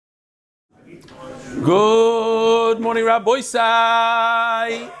Good morning, Rabbi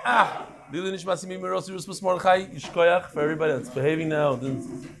Sai. For everybody that's behaving now,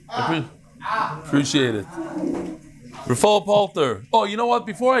 appreciate it. Rafal Palter. Oh, you know what?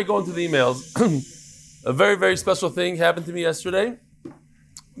 Before I go into the emails, a very, very special thing happened to me yesterday.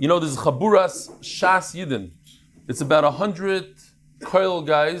 You know, there's Chaburas Shas Yidden. It's about 100 koil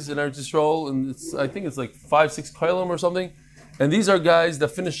guys in Eretz Yisrael, and I think it's like 5-6 koilim or something. And these are guys that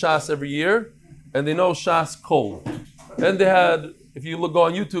finish Shas every year, and they know Shas cold. And they had, if you go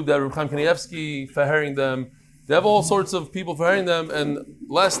on YouTube, they had Reb Chaim Kanievsky fahiring them. They have all sorts of people fahiring them. And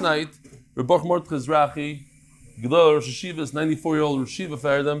last night, Reb Baruch Mordechai Zrachi, Gedol Rosh Yeshiva's 94-year-old Rosh Yeshiva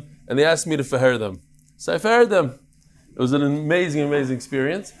fahired them, and they asked me to fahir them. So I fahired them. It was an amazing, amazing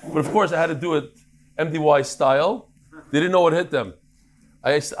experience. But of course, I had to do it MDY style. They didn't know what hit them.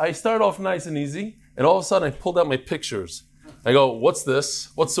 I started off nice and easy, and all of a sudden I pulled out my pictures. I go, what's this?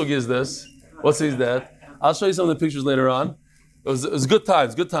 What sugi is this? What's that? I'll show you some of the pictures later on. It was good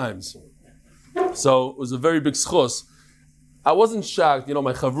times. So it was a very big schus. I wasn't shocked. You know,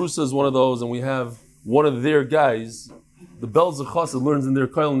 my chavrusa is one of those, and we have one of their guys, the Belz Chassid, learns in their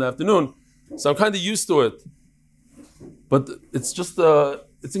koil in the afternoon. So I'm kind of used to it. But it's just,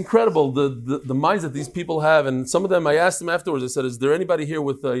 it's incredible, the minds that these people have. And some of them, I asked them afterwards, I said, is there anybody here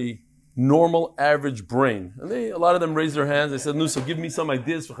with a normal, average brain? And a lot of them raised their hands. I said, Nusa, give me some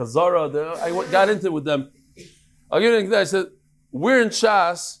ideas for Chazara. I got into it with them. I'll give you an example. I said, where in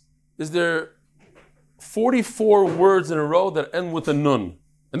Shas is there 44 words in a row that end with a nun?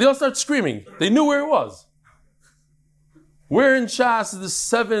 And they all start screaming. They knew where it was. Where in Shas is the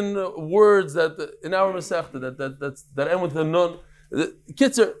 7 words that in our Masechta that end with a nun? The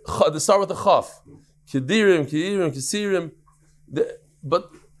Kitzer, they start with a chaf. Kedirim, Kesirim.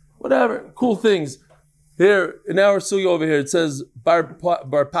 But whatever, cool things. Here, in our sugya over here, it says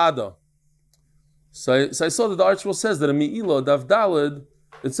Barpada. So I saw that the archivist says that in Me'ila, Dav Daled,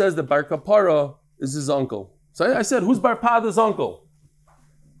 it says that Bar Kapara is his uncle. So I said, who's Barpada's uncle?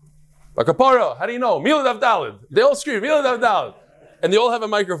 Bar Kapara, how do you know? Me'ila Dav Daled. They all scream, Me'ila Dav Daled. And they all have a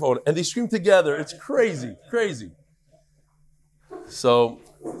microphone, and they scream together. It's crazy. So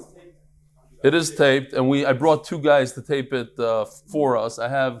it is taped, and I brought 2 guys to tape it for us.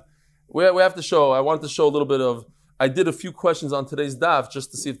 We have to show. I want to show a little bit of. I did a few questions on today's daf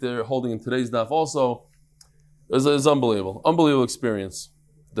just to see if they're holding in today's daf. Also, it was unbelievable experience.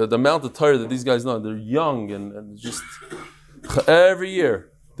 The amount of Torah that these guys know. They're young and just every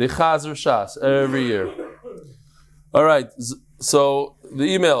year they chazer shas every year. All right. So the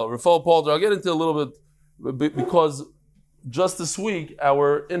email, Rafal Palter. I'll get into a little bit because just this week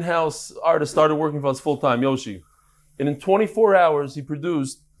our in-house artist started working for us full time, Yoshi, and in 24 hours he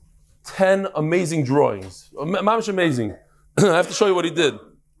produced 10 amazing drawings. Mamish amazing. I have to show you what he did.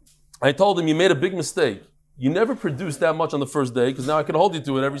 I told him, you made a big mistake. You never produced that much on the first day, because now I can hold you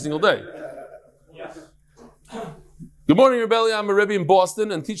to it every single day. Good morning, Rebelli. I'm a Rebbe in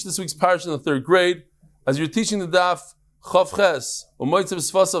Boston and teach this week's parish in the 3rd grade. As you're teaching the daf, Chav Ches, Umoitzev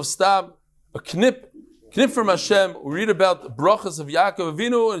Sfasav Stab, a knip from Hashem, we read about the brachas of Yaakov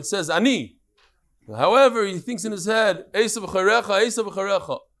Avinu, and it says, Ani. However, he thinks in his head, Esav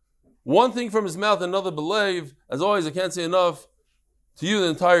Charecha. One thing from his mouth, another believe. As always, I can't say enough to you, the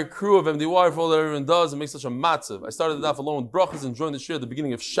entire crew of MDY, for all that everyone does and makes such a matzav. I started the daf alone with brachas and joined the shir at the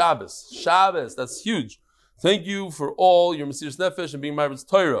beginning of Shabbos. Shabbos, that's huge. Thank you for all your Mesiras Nefesh and being Ma'aretz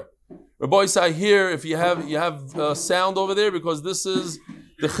Torah. Rabbi Isai here, if you have sound over there, because this is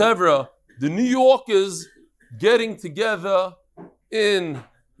the Chevra, the New Yorkers getting together you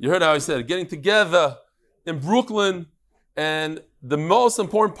heard how I said it, getting together in Brooklyn. And the most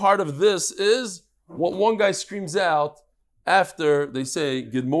important part of this is what one guy screams out after they say,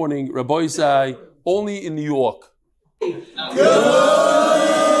 good morning, Rabbi Isai, only in New York. Good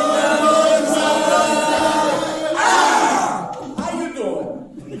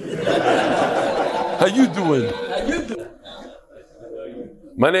How you doing?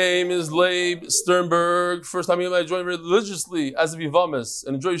 My name is Leib Sternberg. First time I join religiously as a Vivamis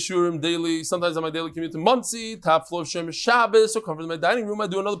and enjoy Shurim daily. Sometimes on my daily commute to Muncie, top floor of Shem Shabbos, or comfort in my dining room. I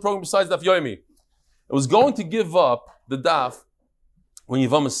do another program besides Daf Yomi. I was going to give up the Daf when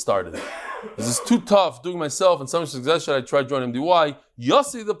Yivamis started. This is too tough doing myself, and some suggestion I tried joining MDY.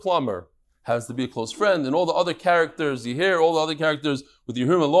 Yossi the plumber happens to be a close friend, and all the other characters, you hear all the other characters with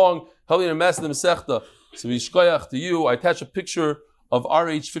your him along, helping to master the Masechta. So Vishkoyach to you, I attach a picture of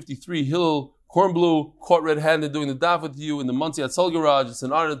RH53 Hillel Kornblue, caught red-handed doing the daf with you in the Muncie at Sol Garage. It's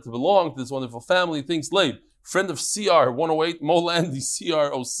an honor to belong to this wonderful family. Thanks, Leib. Friend of CR 108, Molandy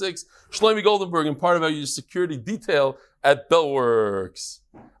CR 06, Shlomi Goldenberg, and part of our security detail at Bellworks.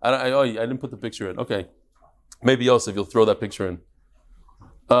 I didn't put the picture in. Okay. Maybe Yosef, you'll throw that picture in.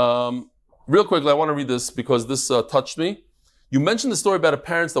 Real quickly, I want to read this because this touched me. You mentioned the story about a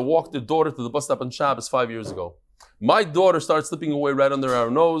parents that walked their daughter to the bus stop on Shabbos 5 years ago. My daughter started slipping away right under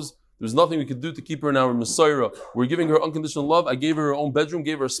our nose. There's nothing we could do to keep her in our Messiah. We're giving her unconditional love. I gave her her own bedroom,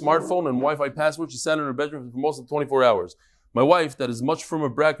 gave her a smartphone and Wi-Fi password. She sat in her bedroom for most of 24 hours. My wife, that is much firmer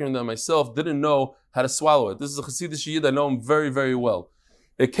background than myself, didn't know how to swallow it. This is a Hasidic Yid. I know him very, very well.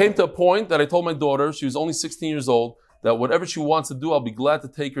 It came to a point that I told my daughter, she was only 16 years old, that whatever she wants to do, I'll be glad to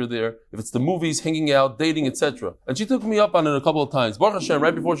take her there. If it's the movies, hanging out, dating, etc. And she took me up on it a couple of times. Baruch Hashem,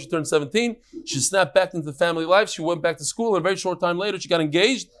 right before she turned 17, she snapped back into family life. She went back to school, and a very short time later, she got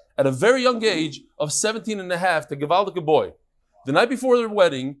engaged at a very young age of 17 and a half to Gewaldike boy. The night before their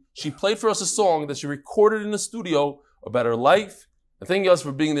wedding, she played for us a song that she recorded in the studio about her life, and thanking us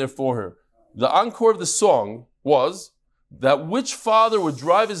for being there for her. The encore of the song was that which father would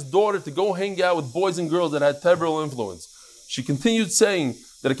drive his daughter to go hang out with boys and girls that had terrible influence. She continued saying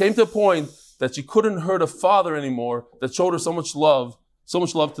that it came to a point that she couldn't hurt a father anymore that showed her so much love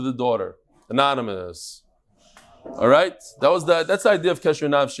to the daughter. Anonymous. All right? That's the idea of Kesher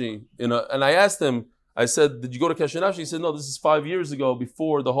Nafshi. And I asked him, I said, did you go to Kesher Nafshi? He said, no, this is 5 years ago,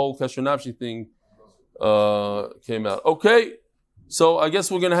 before the whole Kesher Nafshi thing came out. Okay, so I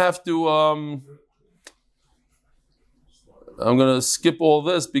guess we're going to have to... I'm going to skip all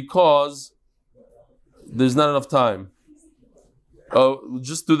this because there's not enough time.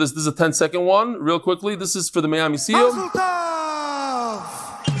 Just do this. This is a 10-second one, real quickly. This is for the Miami Seal.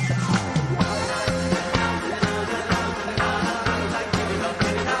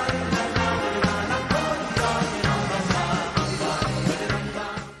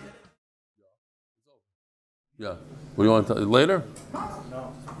 Yeah. What do you want to later?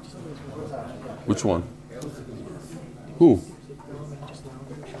 Which one? Who?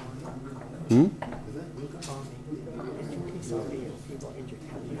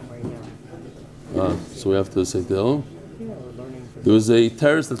 So we have to say Tehillim. There was a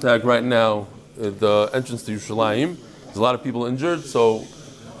terrorist attack right now at the entrance to Yerushalayim. There's a lot of people injured, so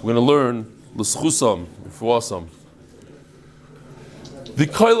we're going to learn L'schusam, L'fuasam. The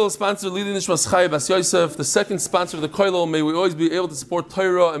Koilel sponsor Lili Nishmas Chai Bas Yosef. The second sponsor of the Koilel. May we always be able to support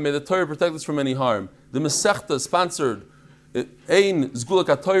Torah, and may the Torah protect us from any harm. The Masechta sponsored Ein Zgulak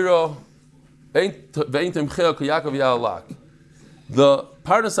HaTorah, Ein Temchea K'Yakov Ya'alak. The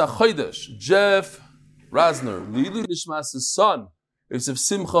Parnas HaChodesh, Jeff Rasner, Lili Nishmas' son, Yosef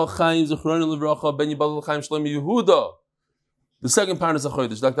Simcha Chaim Zechron Levracha Ben Yibal Chaim Shlomi Yehuda. The second Parnas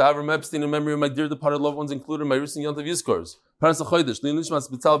HaChodesh, Dr. Avram Epstein, in memory of my dear departed loved ones, including my recent Yontav Yizkors. Parnas HaChodesh, Lili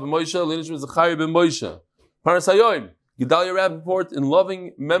Nishmas B'Tzal Ben Moshe, Lili Nishmas Zechari Ben Moshe. Parnas HaYoim, Gedalia Rappaport, in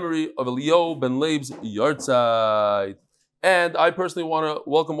loving memory of Elio Ben Leib's Yartzeit. And I personally want to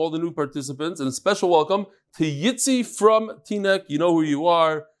welcome all the new participants, and a special welcome to Yitzi from Teaneck. You know who you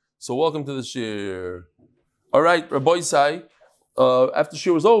are, so welcome to the shir. All right, Rabbi Isai, after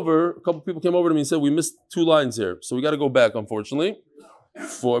shir was over, a couple people came over to me and said, we missed 2 lines here, so we got to go back, unfortunately.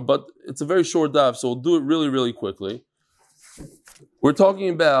 But it's a very short daf, so we'll do it really, really quickly. We're talking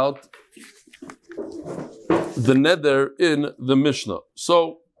about the neder in the Mishnah.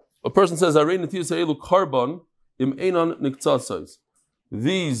 So, a person says, Carbon.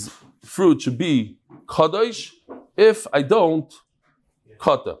 These fruit should be kadosh if I don't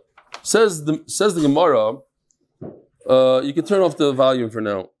cut them. Says the Gemara. You can turn off the volume for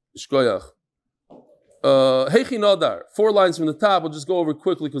now. Shkoyach. Heichi nadar. 4 lines from the top. We'll just go over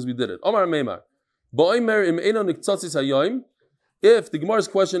quickly because we did it. Omar Meimar. If the Gemara's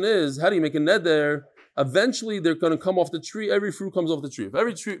question is, how do you make a neder? Eventually they're going to come off the tree. Every fruit comes off the tree. If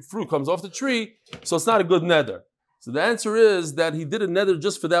every fruit comes off the tree, so it's not a good neder. So the answer is that he did a neder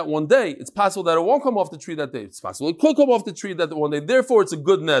just for that one day. It's possible that it won't come off the tree that day. It's possible it could come off the tree that one day. Therefore, it's a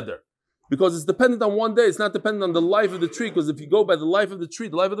good neder. Because it's dependent on one day. It's not dependent on the life of the tree. Because if you go by the life of the tree,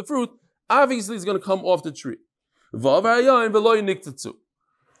 the life of the fruit, obviously it's going to come off the tree.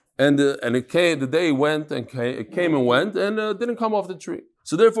 And it came, the day went and it came and went and didn't come off the tree.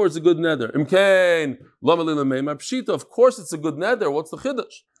 So therefore, it's a good neder. Of course, it's a good neder. What's the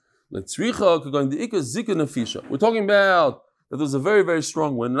chiddush? We're talking about that there's a very, very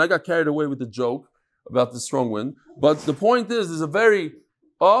strong wind, and I got carried away with the joke about the strong wind. But the point is, there's a very,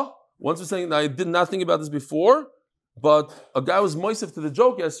 once we're saying, I did not think about this before, but a guy was moisef to the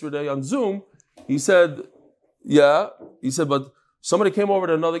joke yesterday on Zoom. He said, but somebody came over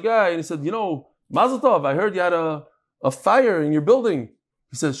to another guy and he said, Mazel Tov, I heard you had a fire in your building.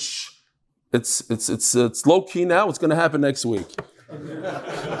 He says, shh, it's low key now. It's going to happen next week.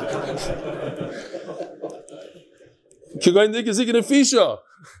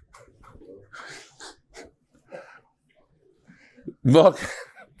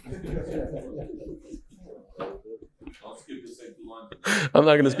 I'm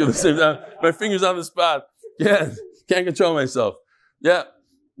not going to skip the same time. My finger's on the spot. Can't control myself. Yeah.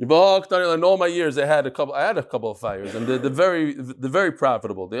 In all my years, I had a couple of fires, and they're very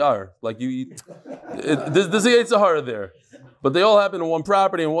profitable. They are like there's a Yetzer Hara there, but they all happen in one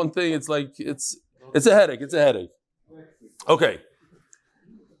property and one thing. It's like it's a headache. It's a headache. Okay.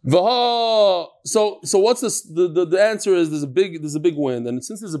 So what's this? The answer is there's a big wind, and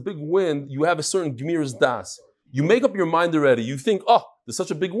since there's a big wind, you have a certain gemiras das. You make up your mind already. You think, oh, there's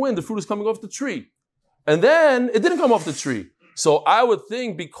such a big wind, the fruit is coming off the tree, and then it didn't come off the tree. So I would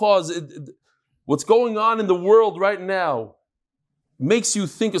think because what's going on in the world right now makes you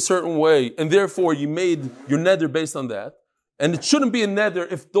think a certain way, and therefore you made your neder based on that, and it shouldn't be a neder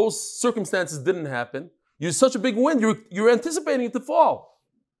if those circumstances didn't happen. You're such a big wind, you're anticipating it to fall.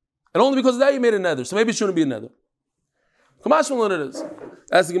 And only because of that you made a neder. So maybe it shouldn't be a neder. Kamash Malon it is.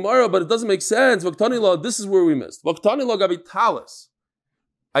 Ask the Gemara, but it doesn't make sense. Vaktani law, this is where we missed. Vaktani law gabi talis.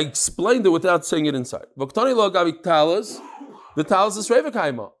 I explained it without saying it inside. Vaktani law gabi talis. The talis is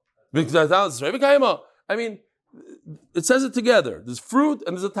Revekaima. Because the talis is Revekaima. I mean, it says it together. There's fruit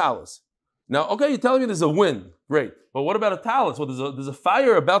and there's a talis. Now, okay, you're telling me there's a wind. Great. But what about a talis? Well, there's a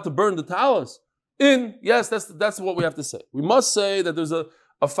fire about to burn the talis. Yes, that's what we have to say. We must say that there's a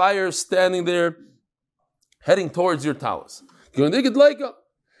fire standing there heading towards your talis. And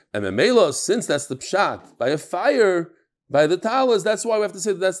Memela, since that's the pshat, by a fire, by the talis, that's why we have to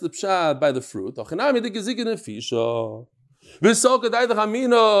say that's the pshat, by the fruit. So now the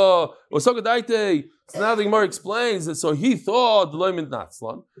Gemara explains that so he thought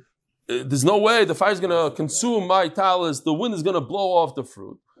there's no way the fire is going to consume my talis, the wind is going to blow off the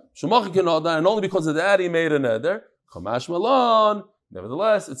fruit. And only because of that he made a neder.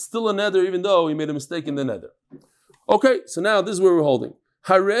 Nevertheless, it's still a neder even though he made a mistake in the neder. Okay, so now this is where we're holding.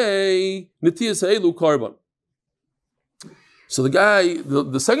 Hare Nitiyas Ha'elu Karban. So the guy,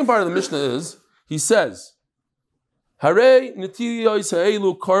 the second part of the Mishnah is, he says, Hare Nitiyas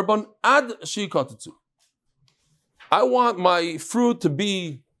Ha'elu Karban ad Shikatatsu. I want my fruit to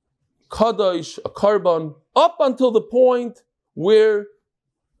be kadosh, a karban, up until the point where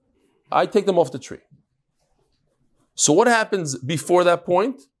I take them off the tree. So what happens before that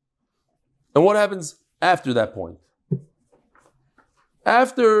point? And what happens after that point?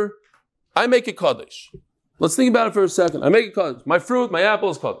 After I make a kaddish. Let's think about it for a second. I make a kaddish. My fruit, my apple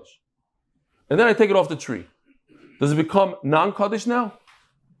is kaddish. And then I take it off the tree. Does it become non-kaddish now?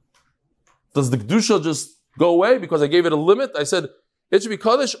 Does the kedusha just go away because I gave it a limit? I said it should be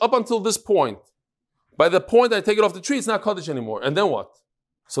kaddish up until this point. By the point I take it off the tree, it's not kaddish anymore. And then what?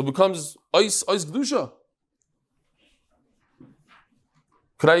 So it becomes ice kedusha.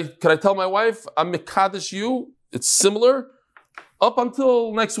 Could I tell my wife I'm mekadesh you? It's similar up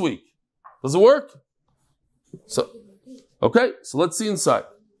until next week. Does it work? So let's see inside.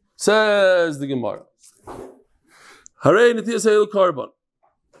 Says the Gemara. Hare Nitiyas Ha'elu Karban.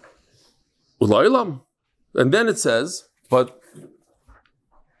 Ulaylam. And then it says, but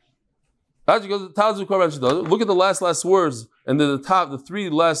as you go to the Taz of Karban, look at the last words, and the three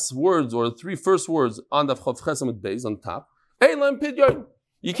last words, or the three first words on the Chav Chesam Beis on top. Eilam Pidyon.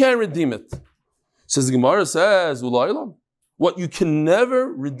 You can't redeem it. Says the Gemara says, Ulaylam. What, you can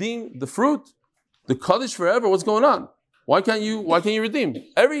never redeem the fruit? The kaddish forever? What's going on? Why can't you redeem?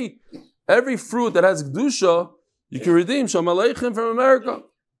 Every fruit that has kedusha, you can redeem. Shalom Aleichem from America.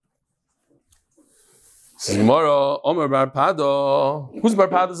 Says Gemara, Omer Bar Pada. Who's Bar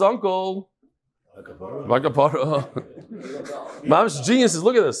Pada's uncle? Bar Kapara. Mamish geniuses,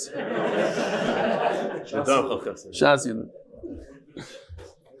 look at this. Shas Yidin.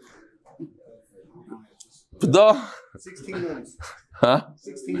 16 minutes. Huh?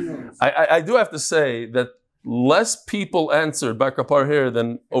 16 minutes. I do have to say that less people answered Bar Kapar here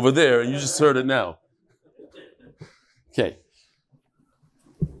than over there, and you just heard it now. Okay.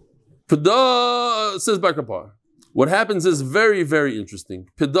 Pada says Bar Kapar. What happens is very, very interesting.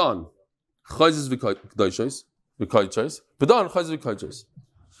 Pidan chayzis v'kaychos. Pidan chayzis v'kaychos.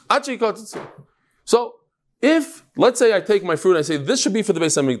 Achi katzitzu. So, if let's say I take my fruit and I say this should be for the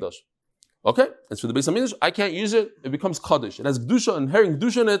Beis Hamikdash. Okay, it's for the Beis Hamikdash. I can't use it. It becomes kaddish. It has kedusha, inherent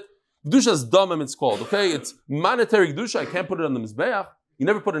kedusha in it. Kedusha is damim. It's called. Okay, it's monetary kedusha. I can't put it on the mizbeach. You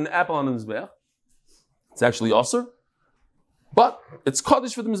never put an apple on the mizbeach. It's actually aser, but it's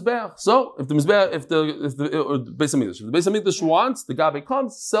kaddish for the mizbeach. So if the mizbeach, if the Beis Hamikdash, if the Beis Hamikdash wants, the gabe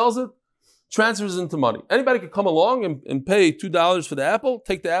comes, sells it, transfers it into money. Anybody could come along and pay $2 for the apple,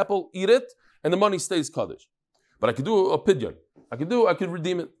 take the apple, eat it, and the money stays kaddish. but I could do a pidyon. I could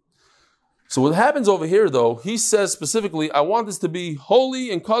redeem it. So what happens over here, though, he says specifically, I want this to be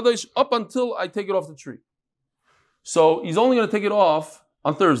holy and kaddish up until I take it off the tree. So he's only going to take it off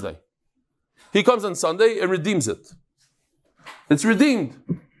on Thursday. He comes on Sunday and redeems it. It's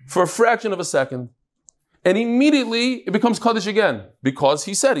redeemed for a fraction of a second. And immediately it becomes kaddish again, because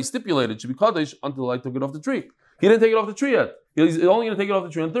he stipulated it should be kaddish until I took it off the tree. He didn't take it off the tree yet. He's only going to take it off the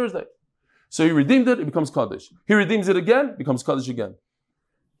tree on Thursday. So he redeemed it, it becomes kaddish. He redeems it again, it becomes kaddish again.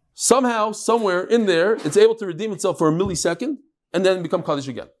 Somehow, somewhere in there, it's able to redeem itself for a millisecond, and then become kaddish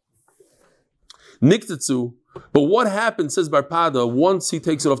again. Niktetsu. But what happens, says Bar Pada, once he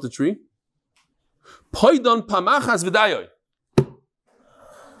takes it off the tree? Poidon pamachas v'dayoy.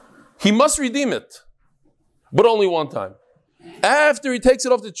 He must redeem it, but only one time. After he takes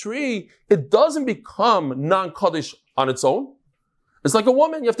it off the tree, it doesn't become non-kaddish on its own. It's like a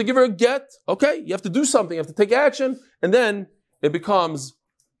woman, you have to give her a get, okay? You have to do something, you have to take action, and then it becomes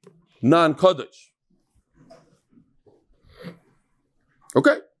non-kaddish.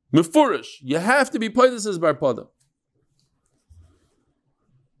 Okay? Mefurish, you have to be poidus as Bar Pada.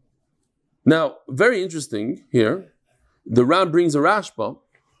 Now, very interesting here, the Ram brings a Rashba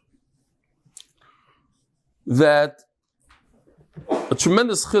that a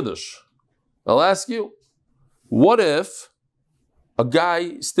tremendous chiddush. I'll ask you, what if a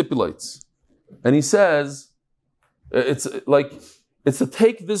guy stipulates and he says, it's to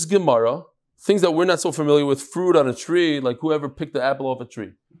take this Gemara, things that we're not so familiar with, fruit on a tree, like whoever picked the apple off a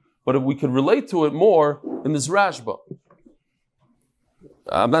tree. But if we could relate to it more in this Rashba.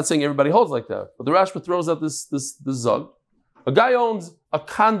 I'm not saying everybody holds like that, but the Rashba throws out this zug. A guy owns a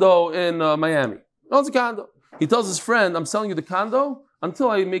condo in Miami. He owns a condo. He tells his friend, I'm selling you the condo until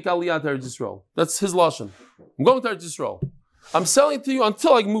I make Aliyah to Eretz Yisrael. That's his lashon. I'm going to Eretz Yisrael. I'm selling it to you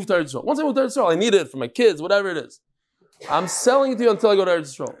until I move to Eretz Yisrael. Once I move to Eretz Yisrael, I need it for my kids, whatever it is. I'm selling it to you until I go to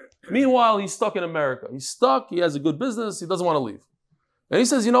Eretz Yisrael. Meanwhile, he's stuck in America. He's stuck, he has a good business, he doesn't want to leave. And he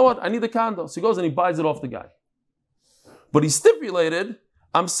says, you know what, I need the condo. So he goes and he buys it off the guy. But he stipulated,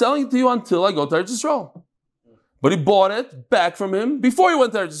 I'm selling it to you until I go to Eretz Yisrael. But he bought it back from him before he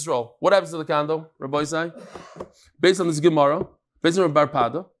went to Eretz Yisrael. What happens to the condo, Rabbi Isai? Based on this Gemara, based on Bar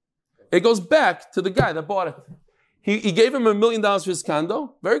Pada, it goes back to the guy that bought it. He gave him $1 million for his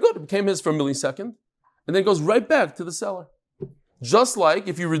condo. Very good. It became his for a millisecond. And then it goes right back to the seller. Just like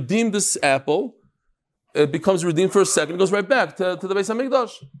if you redeem this apple, it becomes redeemed for a second, it goes right back to the Beis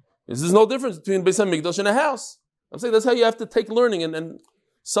HaMikdash. There's no difference between Beis HaMikdash and a house. I'm saying that's how you have to take learning and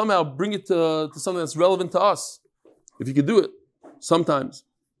somehow bring it to something that's relevant to us. If you could do it, sometimes.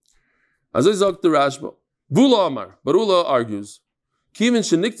 As I zog the Rashba, Vula Amar, Barula argues, Kivin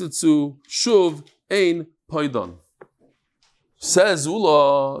sheniktetsu shuv ein paidon. Says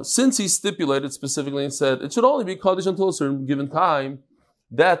Ula, since he stipulated specifically and said it should only be kaddish until a certain given time,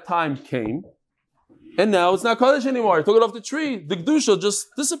 that time came, and now it's not kaddish anymore. He took it off the tree. The kedusha just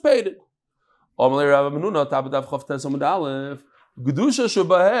dissipated.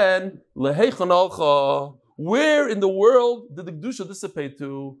 Where in the world did the kedusha dissipate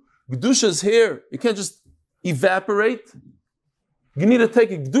to? Kedusha is here. You can't just evaporate. You need to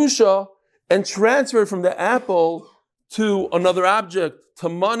take a kedusha and transfer it from the apple to another object, to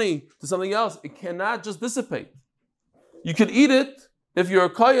money, to something else. It cannot just dissipate. You could eat it if you're a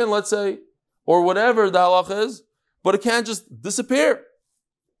kayan, let's say, or whatever the halach is, but it can't just disappear.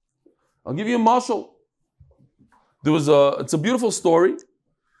 I'll give you a mashal. It's a beautiful story.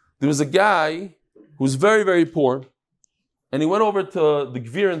 There was a guy who was very, very poor, and he went over to the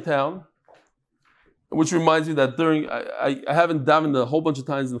Gvir in town, which reminds me that I haven't davened a whole bunch of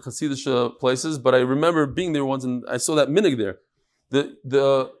times in Hasidic places, but I remember being there once and I saw that minig there.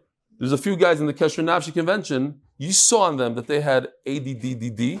 There's a few guys in the Kesher Nafshi convention, you saw on them that they had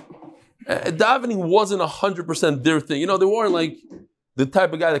ADDDD. Davening wasn't 100% their thing. They weren't like the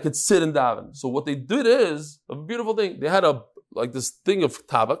type of guy that could sit and daven. So what they did is, a beautiful thing, they had this thing of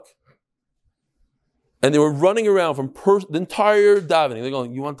tabak, and they were running around from the entire davening. They're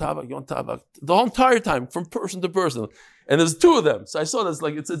going, you want tabak? You want tabak? The whole entire time, from person to person. And there's two of them. So I saw this,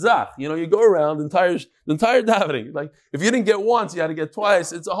 like, it's a zach. You go around the entire davening. Like, if you didn't get once, you had to get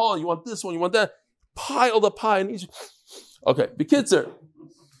twice. It's a whole, you want this one, you want that. Pile the pie in each. Okay, Bekitzer.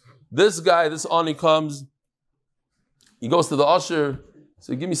 This guy, this ani comes, he goes to the usher,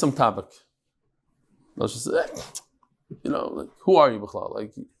 says, give me some tabak. The usher says, like, who are you, B'chlal?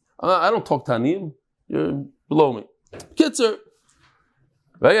 Like, I don't talk tanim. You're below me. Kitzer.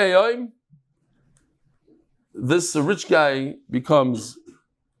 This rich guy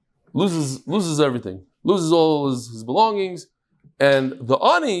loses everything. Loses all his belongings. And the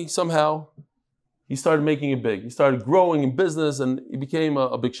ani, somehow, he started making it big. He started growing in business, and he became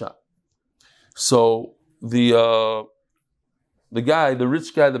a big shot. So the guy, the rich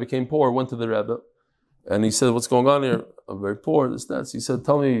guy that became poor, went to the Rebbe, and he said, "What's going on here? I'm very poor. This, that." He said,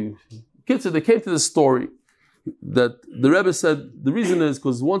 "Tell me." Kids, they came to this story that the Rebbe said the reason is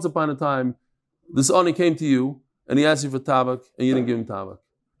because once upon a time, this Ani came to you and he asked you for tabak, and you didn't give him tabak.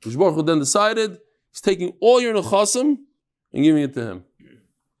 Baruch Hu then decided he's taking all your nechasim and giving it to him.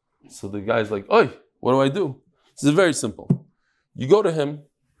 So the guy's like, "Oi, what do I do?" This is very simple. You go to him,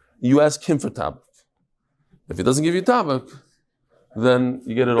 you ask him for tabak. If he doesn't give you tabak, then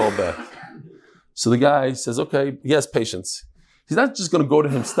you get it all back. So the guy says, okay, he has patience. He's not just going to go to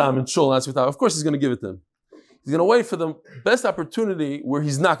him, stam and shul and ask for tabak. Of course he's going to give it to him. He's going to wait for the best opportunity where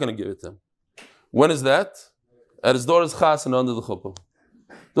he's not going to give it to him. When is that? At his daughter's chasana under the chuppah.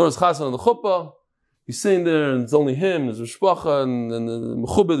 Daughter's chasana under the chuppah. He's sitting there and it's only him, there's Rishpacha and the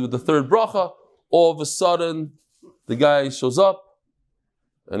Mechubed with the third bracha. All of a sudden, the guy shows up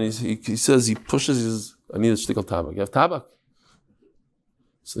and he says, he pushes, he says, "I need a shtickle tabak. You have tabak?"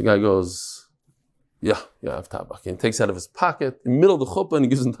 So the guy goes, yeah, I have tabak. And he takes out of his pocket, in the middle of the chuppah, and he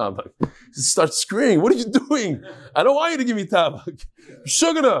gives him tabak. He starts screaming, "What are you doing? I don't want you to give me tabak.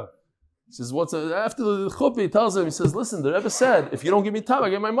 Shugana." He says, after the chuppah, he tells him, he says, "Listen, the Rebbe said, if you don't give me tabak, I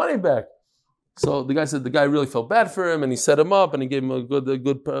get my money back." So the guy said the guy really felt bad for him, and he set him up, and he gave him a good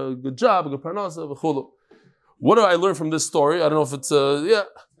job, a good parnasa, v'chulu. What do I learn from this story? I don't know if it's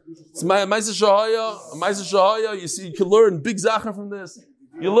it's Ma'aseh Shahaya. You see, you can learn big zacher from this.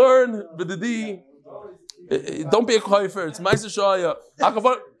 You learn b'didi. Don't be a koifer. It's Ma'aseh Shahaya.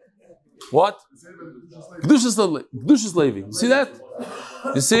 What? Kedushas Levi. You see that?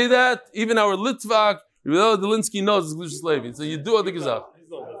 You see that? Even our Litvak, Rebbe Delinsky knows it's Kedushas Levi. So you do a gizach.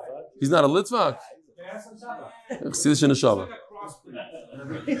 He's not a Litvak.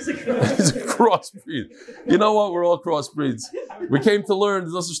 He's a crossbreed. You know what? We're all crossbreeds. We came to learn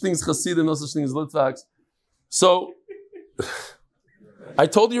there's no such thing as Hasidim, no such thing as Litvaks. So, I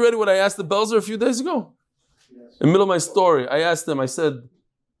told you already what I asked the Belzer a few days ago. In the middle of my story, I asked him, I said,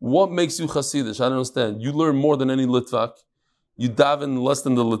 "What makes you Hasidish?" I don't understand. You learn more than any Litvak. You daven less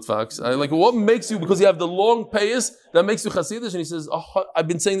than the Litvaks. What makes you, because you have the long payas, that makes you Hasidish? And he says, I've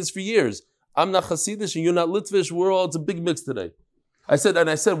been saying this for years. I'm not Hasidish and you're not Litvish. It's a big mix today. I said,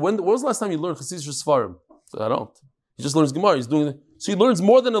 when was the last time you learned Hasidish Sfarim? I said, I don't. He just learns Gemara. So he learns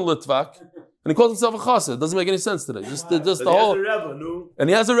more than a Litvak, and he calls himself a Chassid. It doesn't make any sense today. Just the whole. And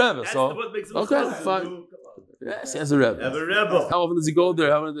he has a Rebbe. So okay, fine. Yes, he has a Rebbe. Have a Rebbe. How often does he go there?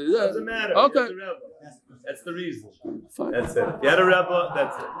 Doesn't matter. Okay. That's the reason. Fine. That's it. You had a Rebbe,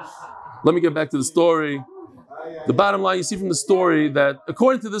 that's it. Let me get back to the story. The bottom line, you see from the story that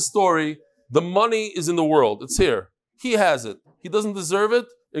according to this story, the money is in the world. It's here. He has it. He doesn't deserve it.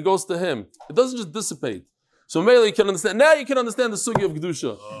 It goes to him. It doesn't just dissipate. So mainly you can understand. Now you can understand the sugi of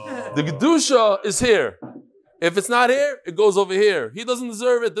Kedusha. Oh. The Kedusha is here. If it's not here, it goes over here. He doesn't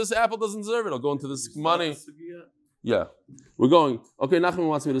deserve it. This apple doesn't deserve it. It'll go into this money. Yeah. We're going. Okay, Nachman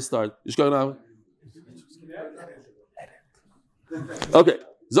wants me to start. Okay.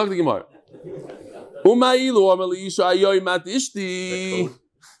 Zog the Gemara.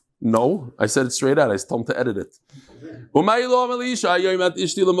 No, I said it straight out. I told him to edit it.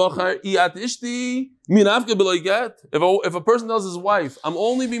 If a person tells his wife, "I'm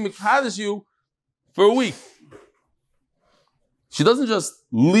only being mekadesh you for a week," she doesn't just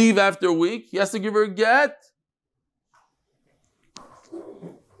leave after a week. He has to give her a get.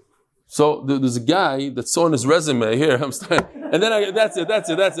 So there's a guy that saw in his resume here. I'm starting, and then that's it.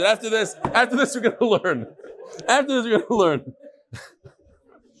 After this, we're going to learn.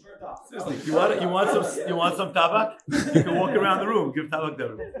 Seriously, you want some tabak? You can walk around the room, give tabak to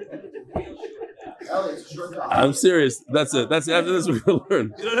everyone. I'm serious. That's it. After this, we're going to learn.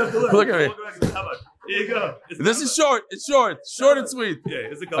 You don't have to learn. Look at me. Walk around and give tabak. Here you go. This is short. It's short and sweet.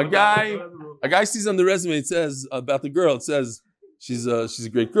 Yeah, it's a guy sees on the resume. It says about the girl. It says she's a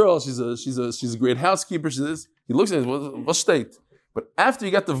great girl. She's a great housekeeper. She's this. He looks at it. What state? But after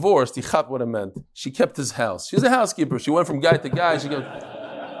he got divorced, he got what it meant. She kept his house. She's a housekeeper. She went from guy to guy. She goes.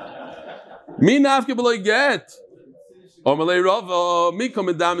 Mi nafke b'loy get. Or malay rava. Mi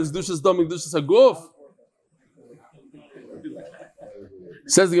komedam is dushas dom dushas haguf.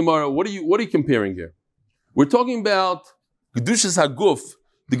 Says the Gemara. What are you comparing here? We're talking about kedushas haguf.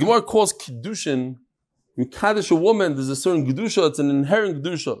 The Gemara calls kedushin. In kaddish a woman, there's a certain kedusha. It's an inherent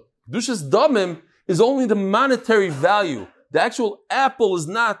kedusha. Kedushas damim is only the monetary value. The actual apple is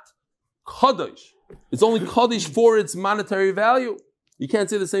not kaddish. It's only kaddish for its monetary value. You can't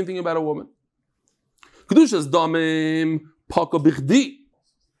say the same thing about a woman. Kedushas damim paka bichdi.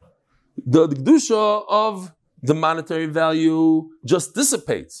 the kedusha of the monetary value just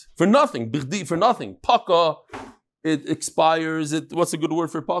dissipates for nothing. Bichdi, for nothing. Paka, it expires. What's a good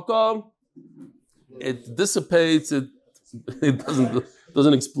word for paka? It dissipates. It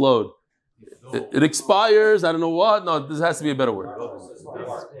doesn't explode. It expires. I don't know what. No, this has to be a better word.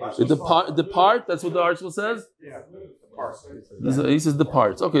 It depart. That's what the article says. He says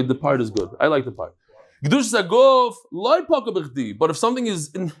departs. Okay, depart is good. I like depart. Kedusha Aguf loy paka bichdi. But if something is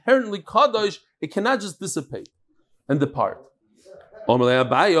inherently kadosh, it cannot just dissipate and depart. Omelei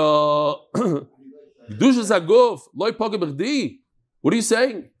Abaya. Kedusha Aguf loy paka bichdi. What are you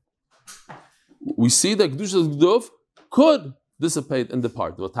saying? We see that Kedusha Aguf could dissipate and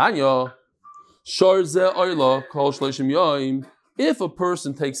depart. V'tanya shor ze oyla kol shloshim yoim. If a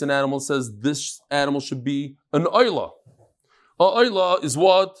person takes an animal and says this animal should be an oyla. A oyla is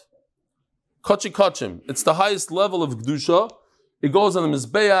what? Kachi kachim. It's the highest level of Kedusha. It goes on the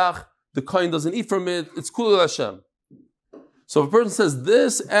Mizbeach. The kohen doesn't eat from it. It's Kulul Hashem. So if a person says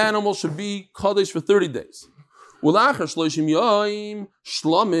this animal should be Kadesh for 30 days. Ulachar shloshim yoim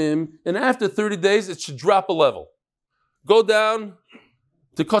shlomim. And after 30 days, it should drop a level. Go down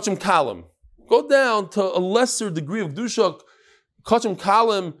to Kachim Kalim. Go down to a lesser degree of Kedusha. Kachim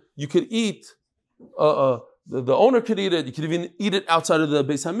Kalim, you could eat. The owner could eat it. You could even eat it outside of the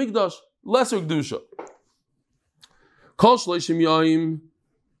Beis HaMikdash. Lesser Kedusha. Kol shloshim yoim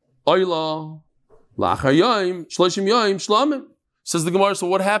oyla lachar yoim shloshim yoim shlamim. Says the Gemara. So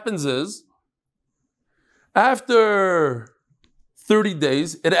what happens is, after 30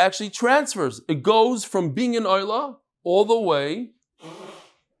 days, it actually transfers. It goes from being an oyla all the way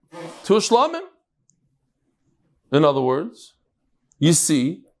to a shlamim. In other words, you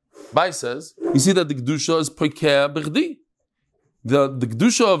see, Bai says, you see that the Kedusha is poikea b'chdi. The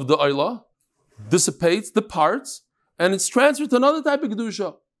Kedusha of the oyla dissipates, departs, and it's transferred to another type of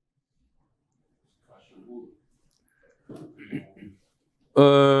Kedusha.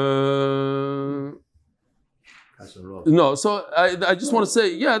 No, so I just want to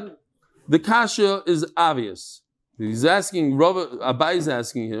say, the kasha is obvious. He's asking, Abai is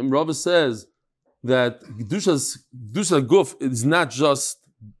asking him, Rava says that Kedusha Guf is not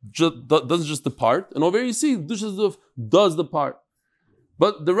doesn't just depart, and over here you see Kedusha Guf does depart.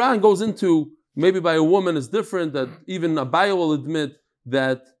 But the Ran goes into, maybe by a woman is different, that even Abai will admit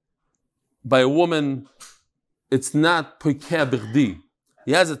that by a woman it's not poikeh bichdi.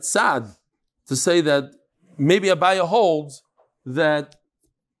 He has a tzad to say that maybe Abaya holds that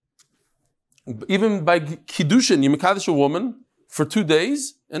even by kiddushin, you mekadosh a woman for 2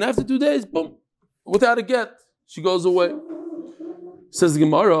 days, and after 2 days, boom, without a get, she goes away. Says the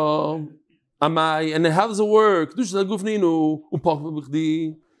Gemara, Amai, and how does it work? This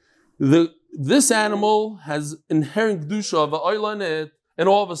animal has inherent kedusha of oil in it, and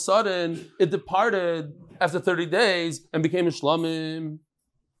all of a sudden it departed after 30 days and became a shlamim.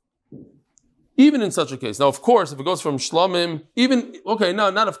 Even in such a case. Now, of course, if it goes from shlamim,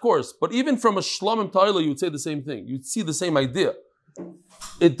 not of course, but even from a shlamim to oila, you would say the same thing. You'd see the same idea.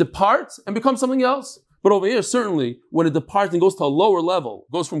 It departs and becomes something else. But over here, certainly, when it departs and goes to a lower level,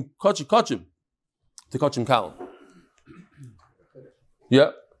 goes from kachim to kachim kalim.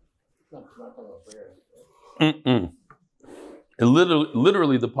 Yeah. It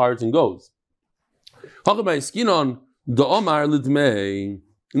literally departs and goes.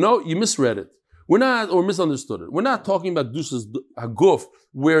 No, you misread it. We're not, or misunderstood it. We're not talking about Kedusha's Haguf,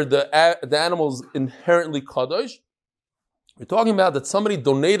 where the animal's inherently kadosh. We're talking about that somebody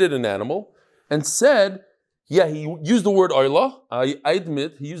donated an animal and said, he used the word oila. I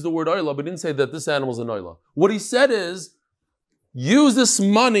admit, he used the word oila, but didn't say that this animal's an oila. What he said is, use this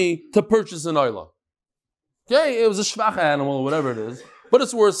money to purchase an oila. Okay, it was a shvach animal or whatever it is, but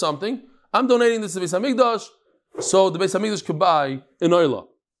it's worth something. I'm donating this to Beis HaMikdash, so the Beis HaMikdash could buy an oila.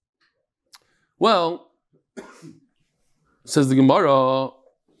 Well, says the Gemara,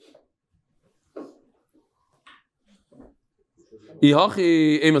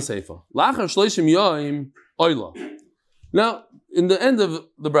 now, in the end of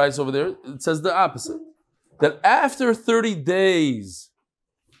the Bryce over there, it says the opposite. That after 30 days,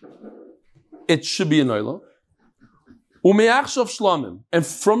 it should be an oila. And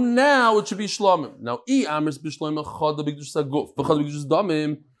from now, it should be shlamim. Now,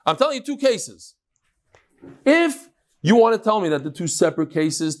 I'm telling you 2 cases. If you want to tell me that the 2 separate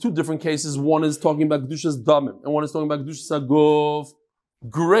cases, 2 different cases, one is talking about Kedushas Damim and one is talking about Kedushas Aguf,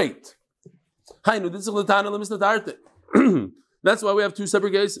 great. That's why we have 2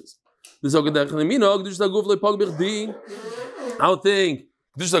 separate cases. I would think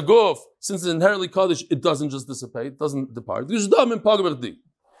Kedushas Aguf, since it's inherently Kaddish, it doesn't just dissipate, it doesn't depart. Kedushas Damim Pag B'chdi.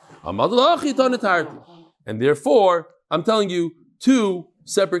 And therefore, I'm telling you two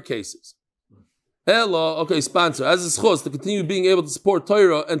separate cases. Ella, okay, sponsor. As a schos to continue being able to support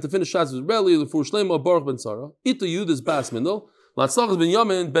Torah and to finish Shabbos with Reli, the Fur Shlema, Baruch ben Sarah, Ito Yudas Bas Mindel, Latzlachas ben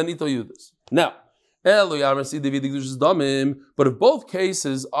Yamin ben Ito Yudas. Now, Elo Yamar Si David Gdushas Damim, but if both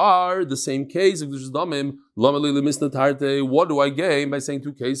cases are the same case, Gdushas Damim, Lama Lili Misna Tarte, what do I gain by saying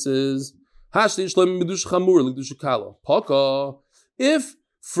two cases? Hashli Shlem Gdush Chamur, Gdush Kala. Paka, if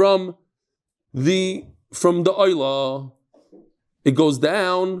from the Oila, it goes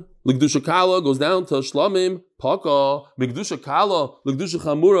down, L'Gdusha Kala goes down to Shlamim, Paka, M'Gdusha Kala, L'Gdusha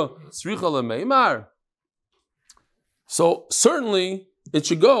Chamura, Sricha L'Meimar. So certainly it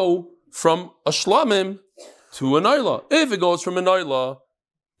should go from a Shlamim to an Oila. If it goes from an Oila,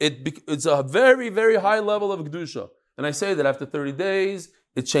 it's a very, very high level of Gdusha. And I say that after 30 days,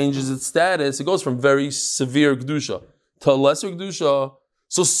 it changes its status. It goes from very severe Gdusha to a lesser Gdusha.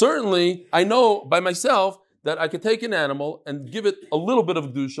 So certainly, I know by myself that I could take an animal and give it a little bit of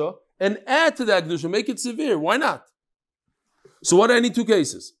Gdusha and add to that Gdusha, make it severe. Why not? So what do I need two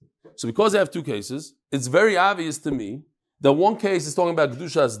cases? So because I have two cases, it's very obvious to me that one case is talking about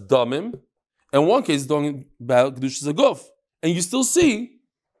Gdusha as Damim, and one case is talking about Gdusha as Aguf. And you still see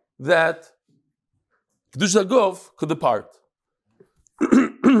that Gdusha Aguf could depart.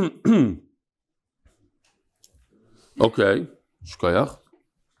 Okay. Shkoyach.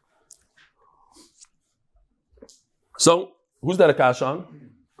 So, who's that a kash on?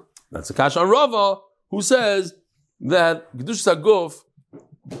 That's a kash on Rava, who says that Kedushas Aguf,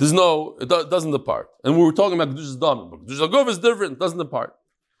 it doesn't depart. And we were talking about Kedushas Damim, but Kedushas Aguf is different, it doesn't depart.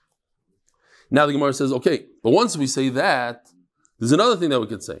 Now the Gemara says, okay, but once we say that, there's another thing that we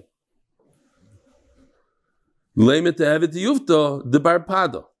could say.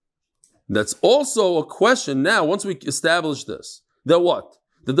 That's also a question now, once we establish this, that what?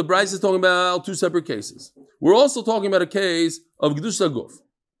 That the Bryce is talking about two separate cases. We're also talking about a case of Kedushas Aguf.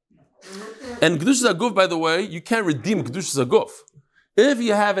 And Kedushas Aguf, by the way, you can't redeem Kedushas Aguf. If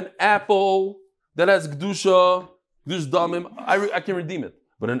you have an apple that has Kedusha Damim, I can redeem it.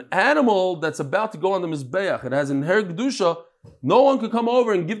 But an animal that's about to go on the Mizbeach, it has inherent Kedusha, no one could come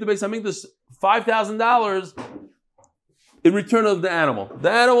over and give the Beis HaMikdash $5,000 in return of the animal. The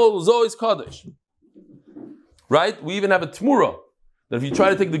animal was always Kaddish. Right? We even have a Tmura, that if you try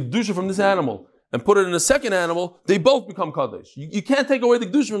to take the Kedusha from this animal and put it in a second animal, they both become Kaddish. You can't take away the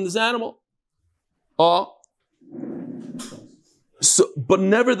Kedusha from this animal. But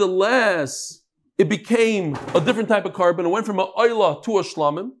nevertheless, it became a different type of carbon. It went from an Oyla to a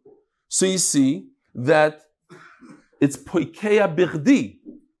Shlamim. So you see that it's Poikeya Birdi.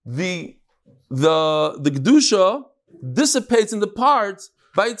 The Kedusha dissipates in the parts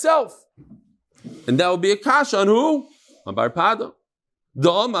by itself. And that would be a kasha on who? On Bar Pada. The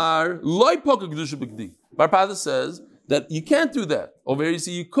Omar, loy poka Kedusha B'Gdi. Bar Pada says that you can't do that. Over here you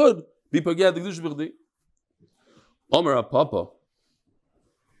see you could be Poikeya Kedusha B'Gdi. Omar Apapa.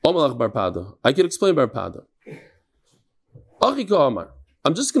 Omar Bar Pada. I can explain Bar Pada. Achika Omar.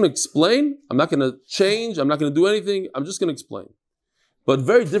 I'm just going to explain. I'm not going to change. I'm not going to do anything. I'm just going to explain. But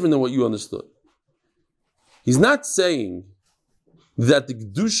very different than what you understood. He's not saying that the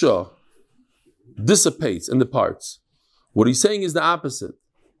Kedusha dissipates and departs. What he's saying is the opposite.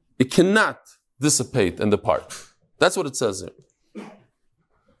 It cannot dissipate and depart. That's what it says here.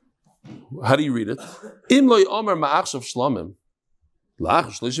 How do you read it? Im loy omer ma'achshav shlamim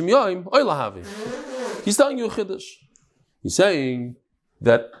la'ach shlishim yoim oy lahavi. He's telling you a chiddush. He's saying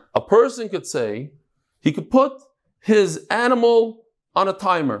that a person could say, he could put his animal on a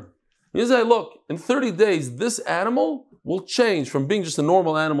timer. He say, look, in 30 days, this animal will change from being just a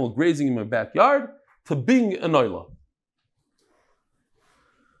normal animal grazing in my backyard to being an oila.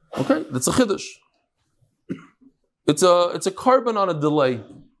 Okay, that's a chiddush. It's a carbon on a delay.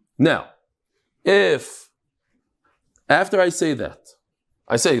 Now, if after I say that,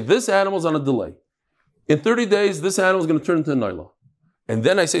 I say this animal's on a delay. In 30 days, this animal is going to turn into an oila. And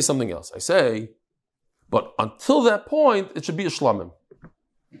then I say something else. I say, but until that point, it should be a shlamim.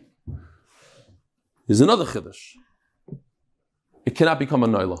 There's another chiddush. It cannot become a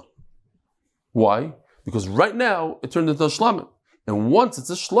noila. Why? Because right now, it turned into a shlamim. And once it's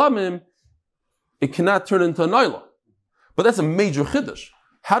a shlamim, it cannot turn into a noila. But that's a major chiddush.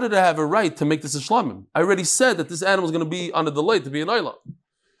 How did I have a right to make this a shlamim? I already said that this animal is going to be on a delay to be an noila.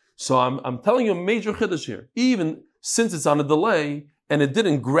 So I'm telling you a major chiddush here. Even since it's on a delay, and it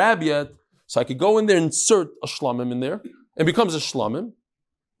didn't grab yet, so I could go in there and insert a shlamim in there, and it becomes a shlamim.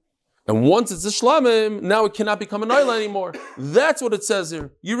 And once it's a shlamim, now it cannot become an oila anymore. That's what it says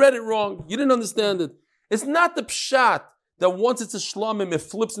here. You read it wrong. You didn't understand it. It's not the pshat that once it's a shlamim, it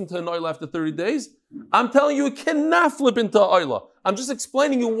flips into an oila after 30 days? I'm telling you, it cannot flip into oila. I'm just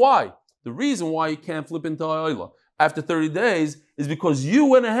explaining you why. The reason why you can't flip into oila after 30 days is because you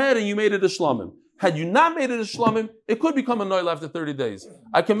went ahead and you made it a shlamim. Had you not made it a shlamim, it could become a oila after 30 days.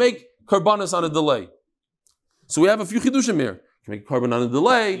 I can make karbanas on a delay. So we have a few chidushim here. You can make carbon on a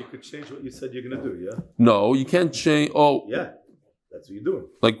delay. You could change what you said you're going to do, yeah? No, you can't change. Oh, Yeah, that's what you're doing.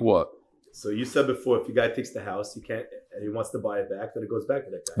 like what? So you said before, if the guy takes the house, you can't, and he wants to buy it back, then it goes back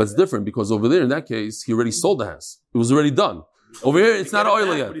to that guy. But it's different because over there, in that case, he already sold the house. It was already done. Over here, it's not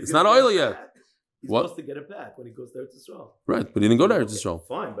oil yet. It's not oil yet. He's What? supposed to get it back when he goes there to Israel. Right, but he didn't go there to Israel.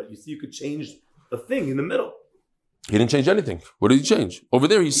 Fine, but you see, you could change the thing in the middle. He didn't change anything. What did he change? Over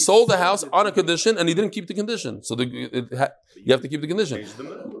there, he sold the house on a condition and he didn't keep the condition. So you have to keep the condition. Change the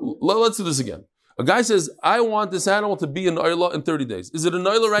middle. Let's do this again. A guy says, I want this animal to be an oila in 30 days. Is it an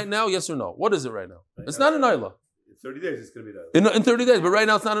oila right now? Yes or no? What is it right now? It's not an oila. In 30 days, it's going to be that. In 30 days, but right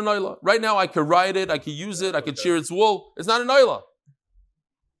now it's not an oila. Right now I could ride it, I could use it, I could shear its wool. It's not an oila.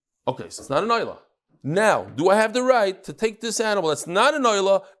 Okay, so it's not an oila. Now, do I have the right to take this animal that's not an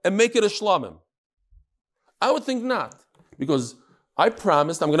oila and make it a shlamim? I would think not. Because I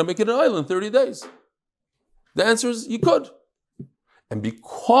promised I'm going to make it an oila in 30 days. The answer is you could. And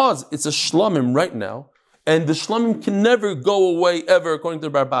because it's a shlamim right now, and the shlamim can never go away ever, according to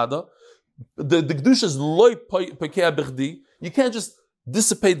Barbada, the kedusha is loy pekea bechdi. You can't just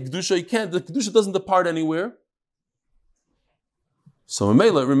dissipate kedusha. The kedusha doesn't depart anywhere. So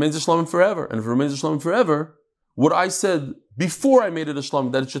Mamela, it remains a shlamim forever. And if it remains a shlamim forever, what I said before I made it a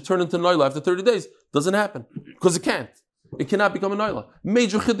shlamim, that it should turn into noila after 30 days, doesn't happen. Because it can't. It cannot become a noila.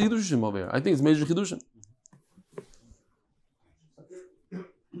 Major chidushim over here. I think it's major chidushim.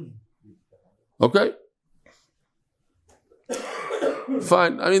 Okay?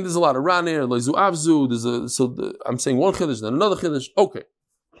 Fine. I mean, there's a lot of ran here. Loizu avzu. I'm saying one chiddush, then another chiddush. Okay.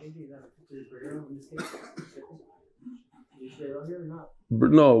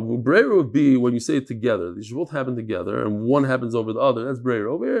 No, Breira would be when you say it together. These should both happen together, and one happens over the other. That's Breira.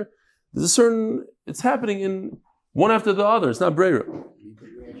 Over here, there's a certain. It's happening in one after the other. It's not Breira.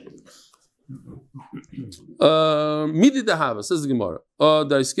 Midi dehava, says the Gemara.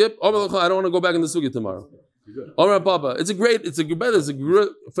 Did I skip? I don't want to go back in the sugi tomorrow. All right, Papa. It's a great.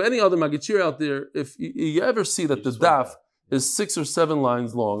 For any other Magichir out there, if you ever see that the daf is 6 or 7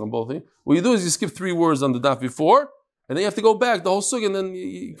 lines long on both things, what you do is you skip 3 words on the daf before, and then you have to go back the whole sugi, and then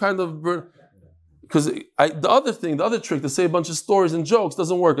you kind of burn. Because the other trick to say a bunch of stories and jokes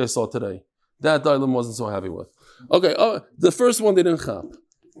doesn't work. I saw today. That Dailam wasn't so happy with. Okay, the first one they didn't chap.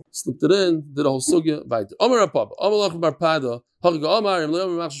 Slipped it in, did a whole sugya, weiter. Omar Papa, Omar Bar Pada, Hagiga Omar, and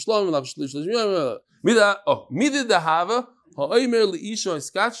Leom Mach Shlom, and Lach Mida the Hava, Ha'omer Leisha,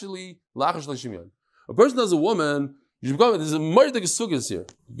 Skachli, Lachash Lashimion. A person tells a woman, there's a murder sugyas here,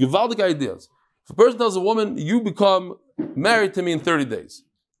 Givaldic ideas. If a person tells a woman, you become married to me in 30 days.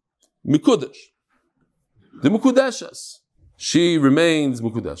 Mikudesh. The Mukudeshas. She remains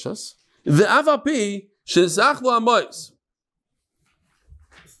Mukudeshas. The Avapi, Shezachlo Amois.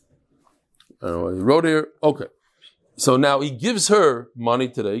 I don't know what he wrote here. Okay. So now he gives her money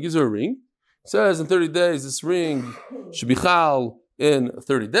today. He gives her a ring. He says in 30 days, this ring should be chal in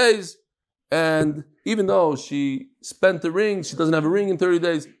 30 days. And even though she spent the ring, she doesn't have a ring in 30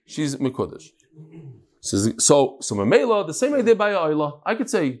 days, she's mekudesh. So Mamela, the same idea by Ayla. I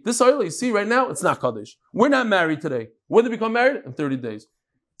could say, this Ayla, you see right now, it's not Kaddish. We're not married today. When do we become married? In 30 days.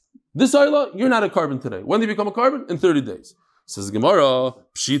 This Ayla, you're not a carbon today. When do you become a carbon? In 30 days. Says Gemara,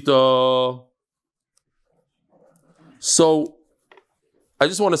 Pshita. So, I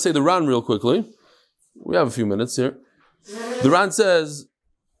just want to say the Ran real quickly. We have a few minutes here. The Ran says,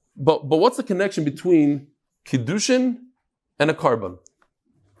 but what's the connection between Kiddushin and a carbon?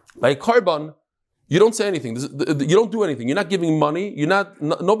 By a carbon, you don't say anything. You don't do anything. You're not giving money.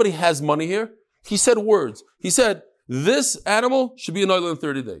 Nobody has money here. He said words. He said, this animal should be an oil in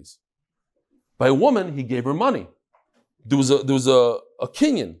 30 days. By a woman, he gave her money. There was a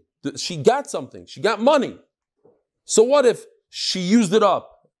kinyan. She got something. She got money. So what if she used it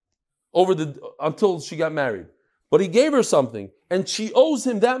up until she got married? But he gave her something, and she owes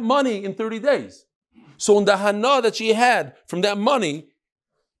him that money in 30 days. So in the hana that she had from that money,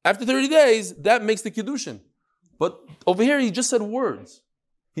 after 30 days, that makes the kiddushin. But over here, he just said words.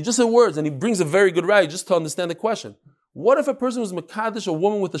 He just said words, and he brings a very good right just to understand the question. What if a person was mekadesh, a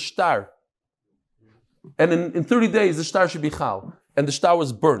woman with a shtar, and in 30 days, the shtar should be chal, and the shtar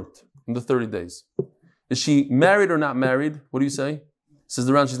was burnt in the 30 days? Is she married or not married? What do you say? Says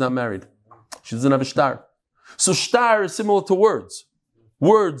the Ran, she's not married. She doesn't have a shtar. So shtar is similar to words.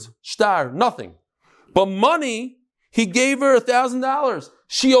 Words, shtar, nothing. But money, He gave her $1,000.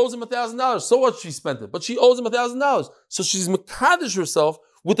 She owes him $1,000. So what? She spent it, but she owes him $1,000. So she's mekadesh herself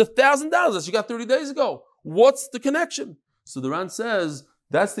with $1,000 that she got 30 days ago. What's the connection? So the Ran says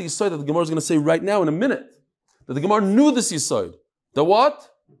that's the yesod that the Gemara is going to say right now in a minute. That the Gemara knew this yesod. The what?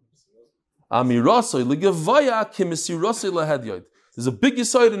 Amirasoi legevaya kimisirasoi lehedyot. There's a big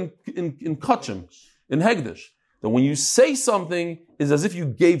yesod in Kachim, in Hegdish, that when you say something, is as if you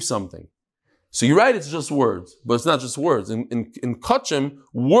gave something. So you're right, it's just words, but it's not just words. In Kachim,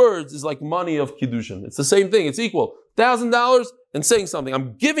 words is like money of Kiddushin. It's the same thing, it's equal. $1,000 and saying something.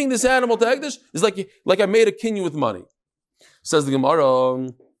 I'm giving this animal to Hegdish, is like I made a kinyan with money. Says the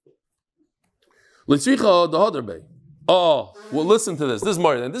Gemara, L'tzricha d'hader bey. Oh, well, listen to this. This is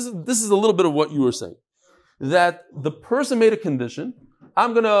Mario. This is a little bit of what you were saying. That the person made a condition,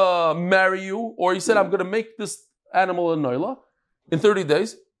 I'm going to marry you, or he said, I'm going to make this animal a noila in 30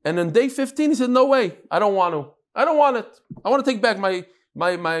 days. And on day 15, he said, no way, I don't want to. I don't want it. I want to take back my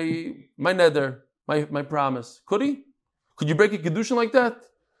neder, my promise. Could he? Could you break a kedushin like that?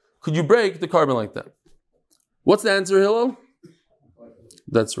 Could you break the carbon like that? What's the answer, Hillel?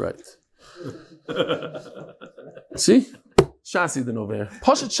 That's right. See? Shasidin over here.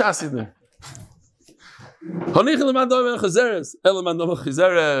 Pashat Shasidin.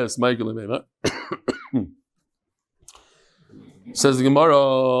 Says the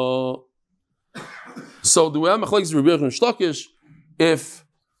Gemara. So the way I'm if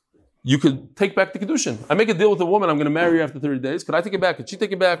you could take back the kedushin, I make a deal with a woman. I'm going to marry her after 30 days. Could I take it back? Could she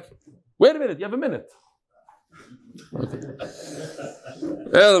take it back? Wait a minute. You have a minute. Okay.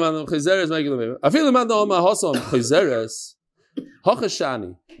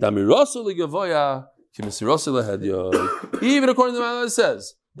 Even according to the Maimonides, it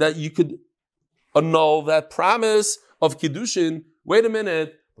says that you could annul that promise of kiddushin. Wait a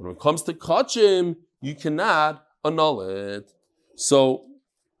minute. When it comes to kachim, you cannot annul it. So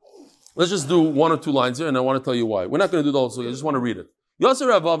let's just do one or two lines here, and I want to tell you why. We're not going to do the whole story. I just want to read it. Yasser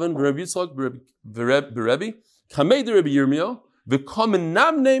Ravavin, Rabbi Yitzchak, Rabbi Kamei de Rabbi Yirmiyah, v'kamen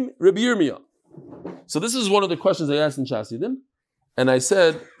namneim Rabbi Yirmiyah. So this is one of the questions I asked in Shasidin, and I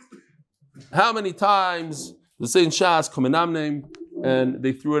said, how many times they say in Shas kamen namneim, and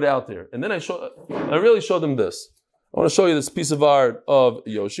they threw it out there. And then I really showed them this. I want to show you this piece of art of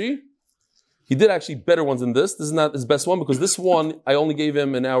Yoshi. He did actually better ones than this. This is not his best one because this one I only gave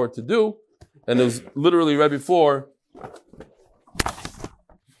him an hour to do, and it was literally right before.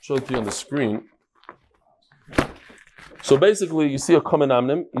 Show it to you on the screen. So basically, you see a kamen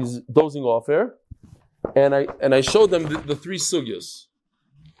namneim. He's dozing off here, and I showed them the three sugyas.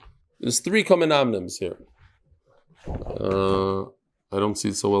 There's three kamen namneims here. I don't see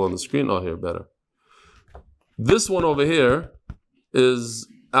it so well on the screen. Oh, here, better. This one over here is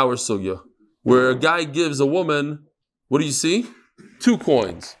our sugya, where a guy gives a woman, what do you see? 2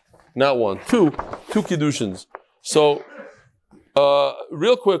 coins. Not one. Two kiddushins. So,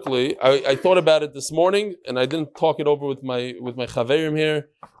 real quickly, I thought about it this morning, and I didn't talk it over with my chaverim here,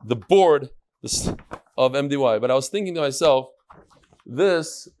 the board of MDY. But I was thinking to myself,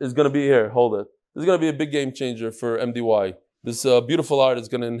 this is going to be here. Hold it. This is going to be a big game changer for MDY. This beautiful art is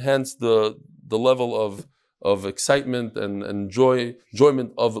going to enhance the level of excitement and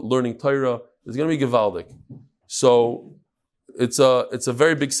enjoyment of learning Torah. It's going to be gewaldic. So it's a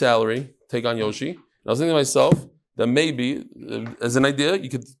very big salary. Take on Yoshi. And I was thinking to myself that maybe, as an idea, you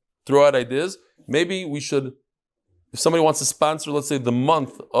could throw out ideas. Maybe we should, if somebody wants to sponsor, let's say the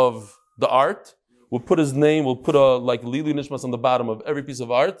month of the art, we'll put his name. We'll put a Lili Nishmas on the bottom of every piece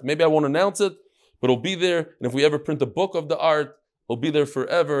of art. Maybe I won't announce it, but it'll be there. And if we ever print a book of the art, it'll be there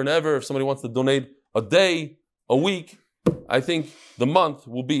forever and ever. If somebody wants to donate a day, a week, I think the month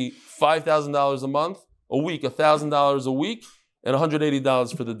will be $5,000 a month, a week, $1,000 a week, and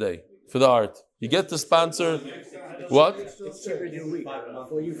 $180 for the day, for the art. You get to sponsor, what?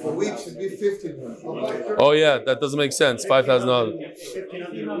 For weeks should be 15. Oh yeah, that doesn't make sense.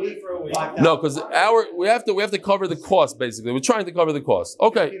 $5,000. No, because we have to cover the cost basically. We're trying to cover the cost.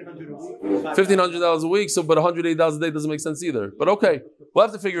 Okay, $1,500 a week. So, but $180 a day doesn't make sense either. But okay, we'll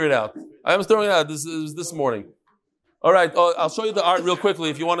have to figure it out. I am throwing it out. This morning. All right, I'll show you the art real quickly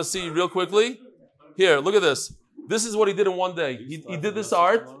if you want to see real quickly. Here, look at this. This is what he did in one day. He did this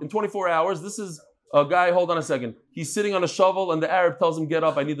art in 24 hours. This is a guy, hold on a second. He's sitting on a shovel and the Arab tells him, get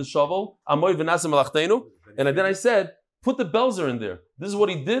up, I need the shovel. And then I said, put the Belzer in there. This is what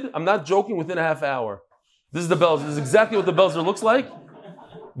he did. I'm not joking, within a half hour. This is the Belzer. This is exactly what the Belzer looks like.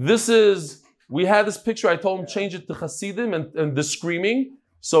 We had this picture. I told him, change it to Hasidim and the screaming.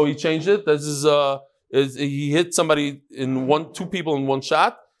 So he changed it. This is, he hit somebody two people in one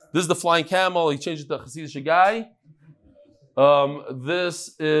shot. This is the flying camel. He changed it to Hasidic guy.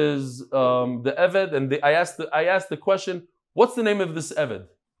 This is the Eved, and I asked the question, what's the name of this Eved?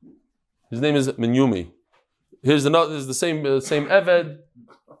 His name is Menyumi. Here's another. This is the same Eved.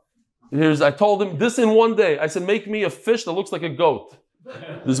 I told him this in one day. I said, make me a fish that looks like a goat.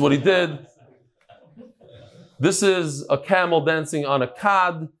 This is what he did. This is a camel dancing on a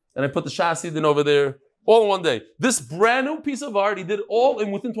cod, and I put the Shas Yidden over there, all in one day. This brand new piece of art, he did all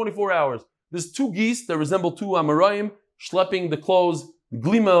within 24 hours. There's 2 geese that resemble 2 Amoraim, schlepping the clothes,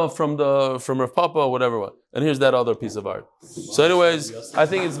 glima from Rav Papa or whatever. And here's that other piece of art. So anyways, I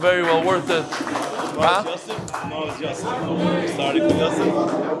think it's very well worth it. Huh?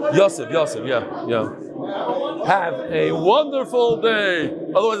 Yosef, yeah. Have a wonderful day.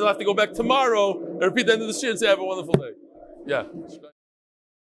 Otherwise I'll have to go back tomorrow and repeat the end of the shir and say have a wonderful day. Yeah.